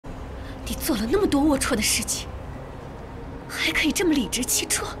你做了那么多龌龊的事情，还可以这么理直气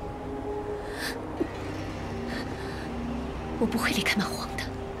壮。我不会离开蛮荒的，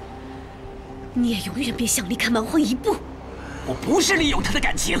你也永远别想离开蛮荒一步。我不是利用他的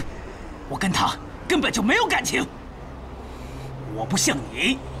感情，我跟他根本就没有感情。我不像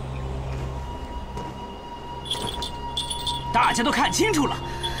你，大家都看清楚了，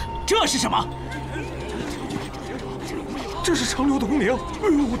这是什么？这是长留的功名。哎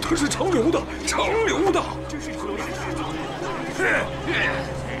呦，他是长留的，长留的。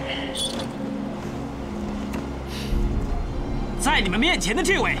在你们面前的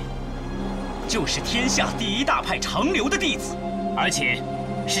这位，就是天下第一大派长留的弟子，而且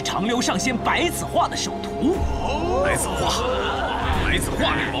是长留上仙白子画的首徒。白子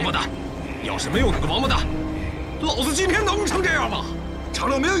画那个王八蛋，要是没有那个王八蛋，老子今天能成这样吗？长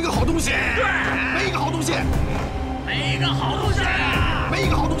留没有一个好东西，对，没一个好东西，没一个好东西，没一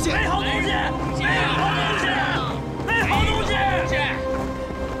个好东西，没好东西，没好东西，没好东西。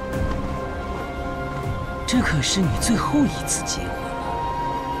这可是你最后一次结婚了。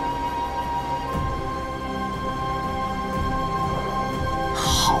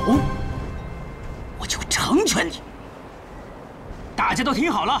好，我就成全你。大家都听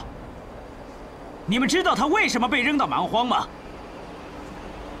好了，你们知道他为什么被扔到蛮荒吗？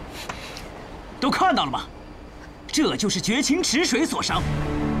都看到了吗？这就是绝情池水所伤。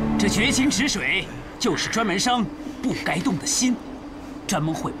这绝情池水就是专门伤不该动的心，专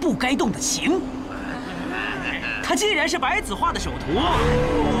门毁不该动的情。他既然是白子画的首徒，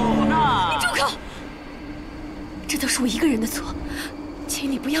那……你住口！这都是我一个人的错，请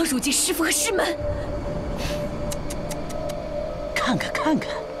你不要辱及师父和师门。看看，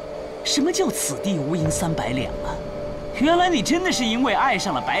什么叫此地无银300两啊？原来你真的是因为爱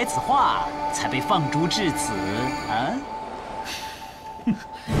上了白子画，才被放逐至此啊！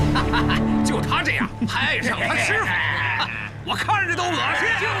就他这样，还爱上他师傅，我看着都恶心。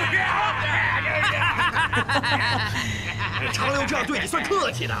长留这样对你算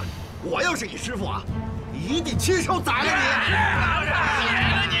客气的，我要是你师傅啊，一定亲手宰了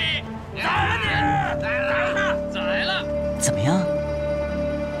你！宰了！怎么样？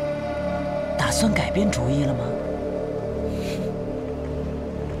打算改变主意了吗？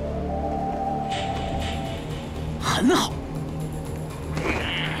很好，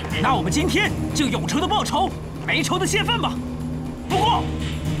那我们今天就有仇的报仇，没仇的泄愤吧。不过，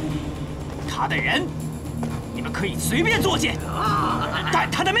他的人你们可以随便作践，但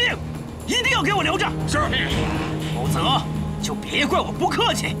他的命一定要给我留着。是，否则就别怪我不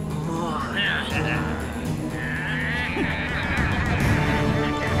客气。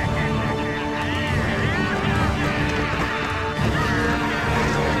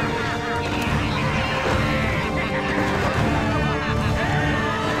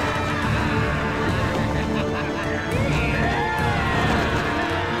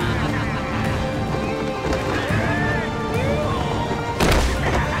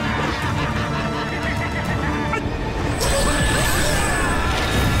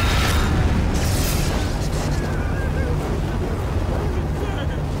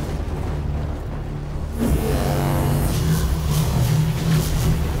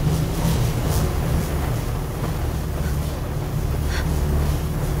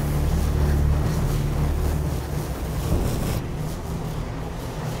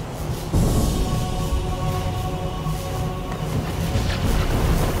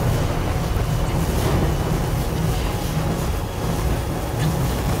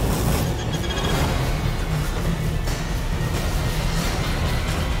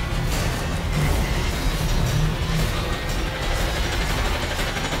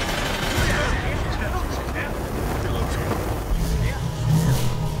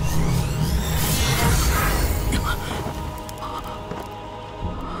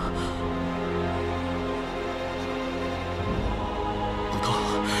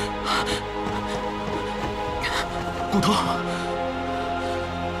骨头，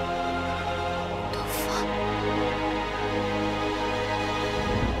东方，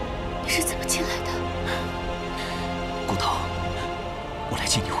你是怎么进来的？骨头，我来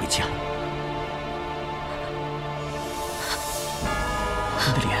接你回家。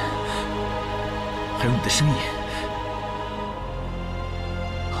你的脸，还有你的声音，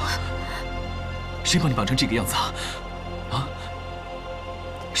谁把你绑成这个样子啊？啊？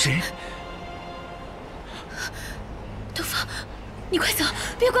谁？东方，你快走，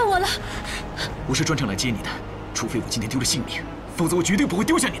别管我了。我是专程来接你的，除非我今天丢了性命，否则我绝对不会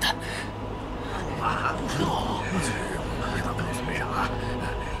丢下你的。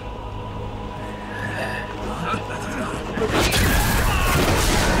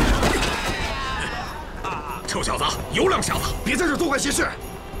小子，有两下子，别在这多管闲事。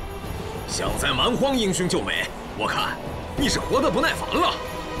想在蛮荒英雄救美，我看你是活得不耐烦了。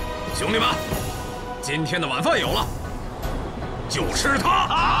兄弟们，今天的晚饭有了，就吃它！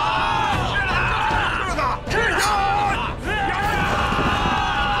吃它！吃它！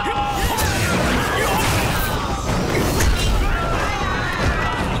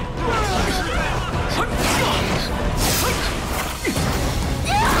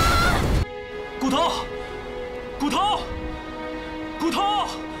骨头，骨头，骨头！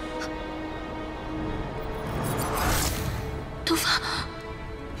东方，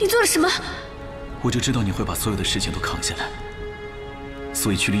你做了什么？我就知道你会把所有的事情都扛下来，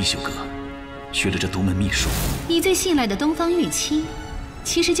所以去了一宿阁，学了这独门秘术。你最信赖的东方玉妻，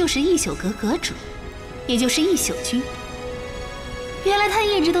其实就是一宿阁阁主，也就是一宿君。原来他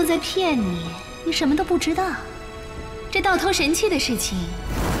一直都在骗你，你什么都不知道。这盗偷神器的事情，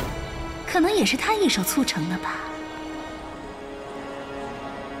可能也是他一手促成的吧。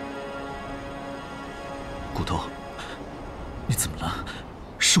骨头，你怎么了？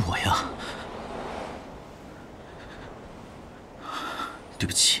是我呀。对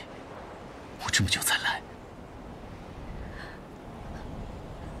不起，我这么久才来。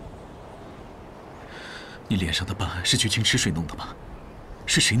你脸上的疤是绝情池水弄的吗？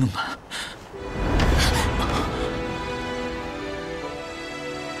是谁弄的？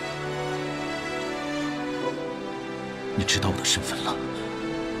你知道我的身份了？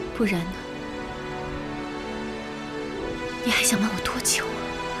不然呢？你还想瞒我多久啊？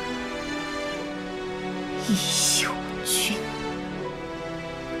一宿君，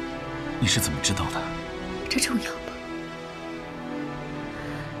你是怎么知道的？这重要吗？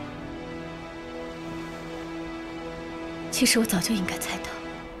其实我早就应该猜到，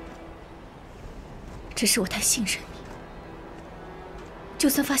只是我太信任你。就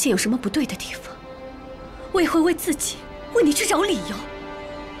算发现有什么不对的地方，我也会为自己、为你去找理由。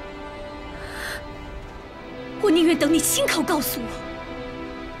我宁愿等你亲口告诉我，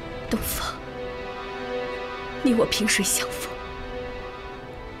东方，你我萍水相逢，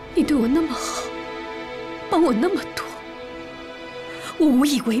你对我那么好，帮我那么多，我无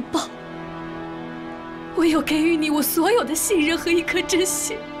以为报，我有给予你我所有的信任和一颗真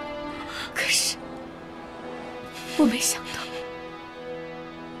心。可是，我没想到，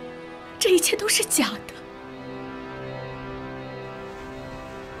这一切都是假的。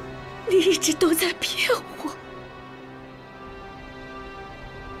你一直都在骗我。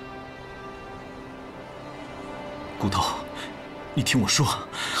骨头，你听我说。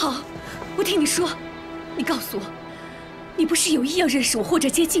好，我听你说。你告诉我，你不是有意要认识我或者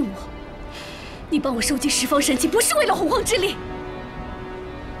接近我？你帮我收集十方神器，不是为了洪荒之力？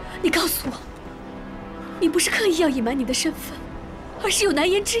你告诉我，你不是刻意要隐瞒你的身份，而是有难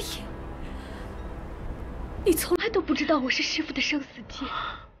言之隐。你从来都不知道我是师父的生死劫。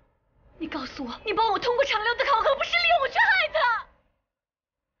你告诉我，你帮我通过长留的考核，不是利用我去害他？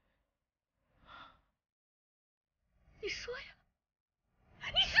你说呀，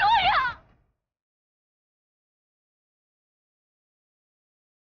你说呀！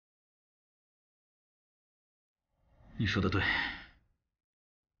你说的对，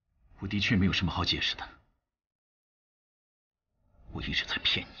我的确没有什么好解释的，我一直在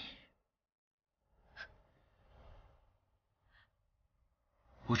骗你。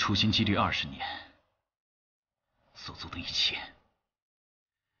我处心积虑20年，所做的一切，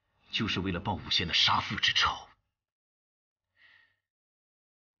就是为了报5县的杀父之仇。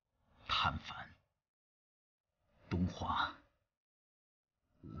谭凡、东华、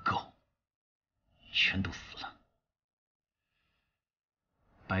吴垢，全都死了。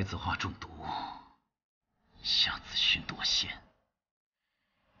白子画中毒，夏紫薰夺仙，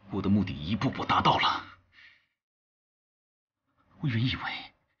我的目的一步步达到了。我原以为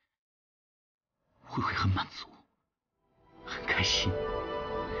我会很满足，很开心，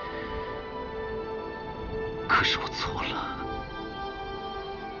可是我错了。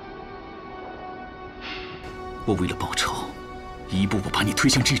我为了报仇，一步步把你推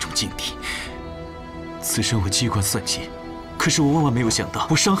向这种境地。此生我机关算尽，可是我万万没有想到，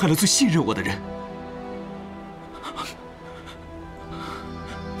我伤害了最信任我的人。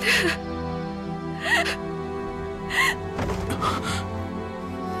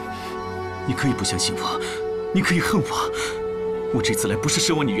你可以不相信我，你可以恨我，我这次来不是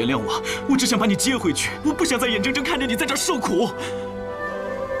奢望你原谅我，我只想把你接回去，我不想再眼睁睁看着你在这儿受苦。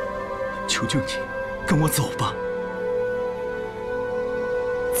求求你，跟我走吧。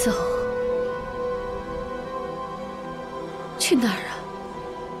走？去哪儿啊？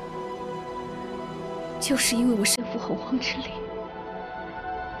就是因为我身负洪荒之力，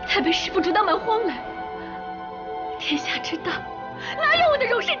才被师父逐到蛮荒来。天下之大，哪有我的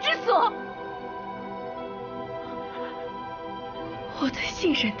容身之所？我最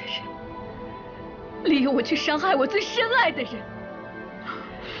信任的人，利用我去伤害我最深爱的人，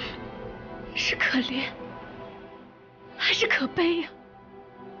是可怜还是可悲呀？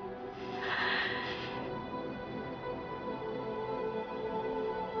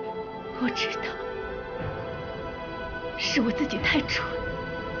我知道，是我自己太蠢。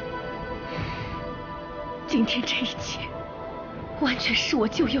今天这一切，完全是我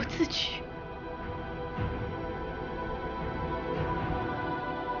咎由自取。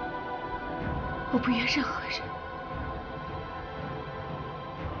我不怨任何人，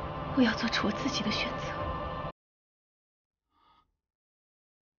我要做出我自己的选择。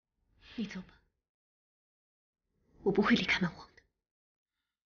你走吧，我不会离开蛮荒的。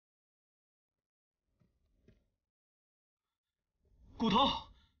骨头，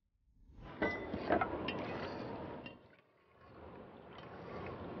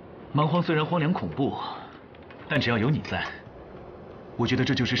蛮荒虽然荒凉恐怖，但只要有你在，我觉得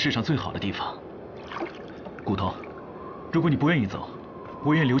这就是世上最好的地方。骨头，如果你不愿意走，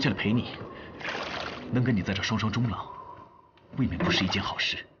我愿意留下来陪你。能跟你在这双双终老，未免不是一件好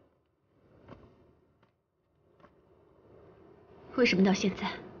事。为什么到现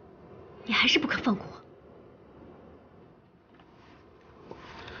在，你还是不肯放过我？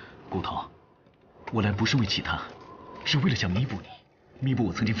骨头，我来不是为其他，是为了想弥补你，弥补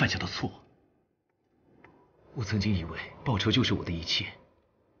我曾经犯下的错。我曾经以为报仇就是我的一切，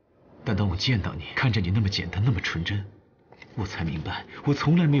但当我见到你，看着你那么简单，那么纯真，我才明白，我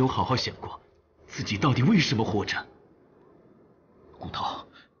从来没有好好想过自己到底为什么活着。骨头，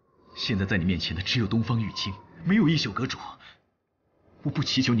现在在你面前的只有东方玉清，没有一宿阁主。我不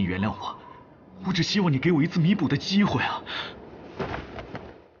祈求你原谅我，我只希望你给我一次弥补的机会啊！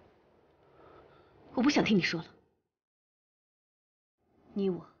我不想听你说了，你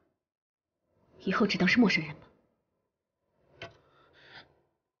我以后只当是陌生人吧。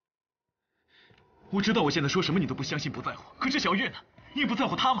我知道我现在说什么你都不相信不在乎，可是小月呢？你也不在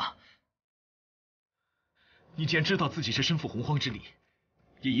乎她吗？你既然知道自己是身负洪荒之力，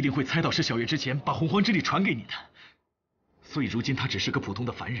也一定会猜到是小月之前把洪荒之力传给你的。所以如今她只是个普通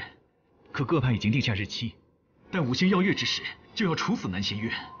的凡人，可各派已经定下日期，但五星要月之时就要处死南仙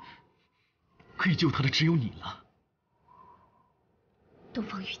月，可以救她的只有你了。东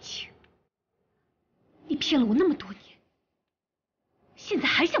方玉清，你骗了我那么多年，现在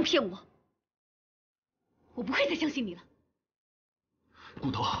还想骗我？我不会再相信你了。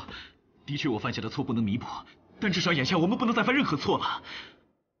骨头，的确我犯下的错不能弥补，但至少眼下我们不能再犯任何错了。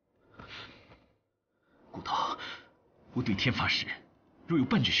骨头，我对天发誓，若有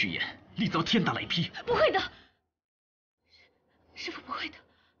半句虚言，立遭天打雷劈。不会的，师父不会的，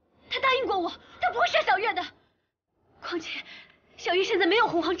他答应过我，他不会杀小月的。况且，小月现在没有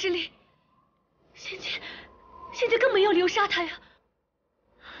洪荒之力，现在更没有理由杀他呀。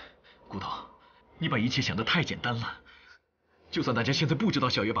骨头，你把一切想得太简单了。就算大家现在不知道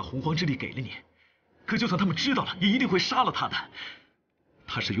小月把洪荒之力给了你，可就算他们知道了，也一定会杀了他的。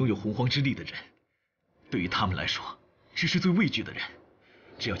他是拥有洪荒之力的人，对于他们来说，只是最畏惧的人。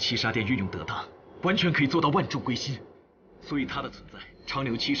只要七杀殿运用得当，完全可以做到万众归心。所以他的存在，长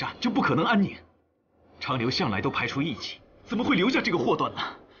留七杀就不可能安宁。长留向来都排除异己，怎么会留下这个祸端呢？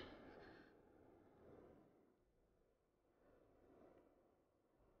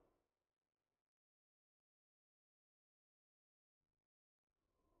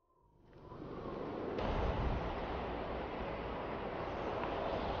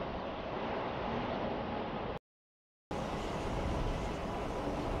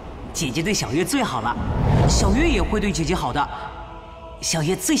姐姐对小月最好了，小月也会对姐姐好的。小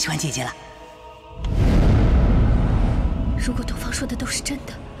月最喜欢姐姐了。如果东方说的都是真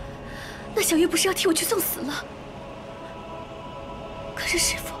的，那小月不是要替我去送死了？可是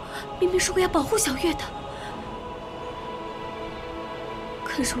师父明明说过要保护小月的。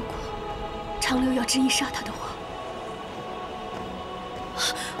可如果长留要执意杀他的话，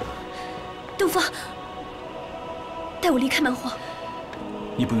东方，带我离开蛮荒。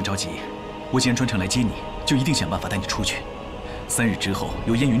你不用着急，我既然专程来接你，就一定想办法带你出去。3日之后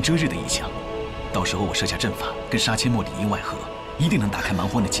有烟云遮日的异象，到时候我设下阵法，跟杀阡陌里应外合，一定能打开蛮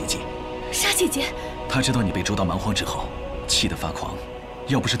荒的结界。杀姐姐？他知道你被捉到蛮荒之后，气得发狂，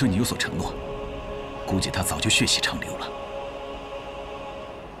要不是对你有所承诺，估计他早就血洗长留了。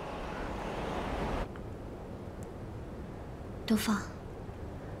东方，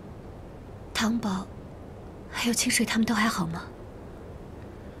唐宝还有清水他们都还好吗？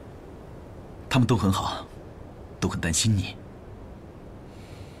他们都很好，都很担心你。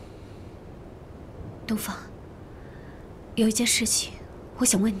东方，有一件事情，我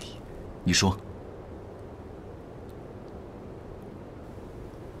想问你。你说。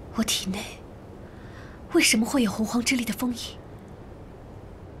我体内为什么会有洪荒之力的封印？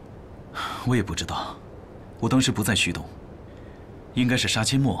我也不知道，我当时不在虚洞，应该是杀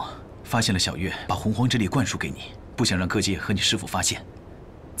阡陌发现了小月，把洪荒之力灌输给你，不想让各界和你师父发现，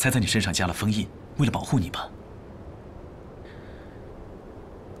才在你身上加了封印，为了保护你吧。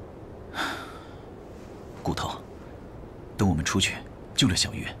骨头，等我们出去救了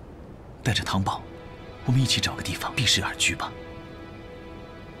小月，带着汤宝，我们一起找个地方避世而居吧。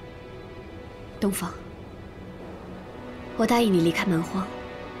东方，我答应你离开蛮荒，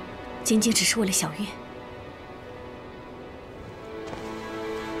仅仅只是为了小月。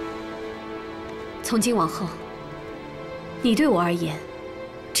从今往后，你对我而言，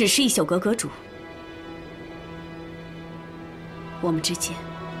只是一宿阁阁主。我们之间，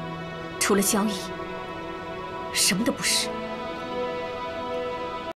除了交易，什么都不是。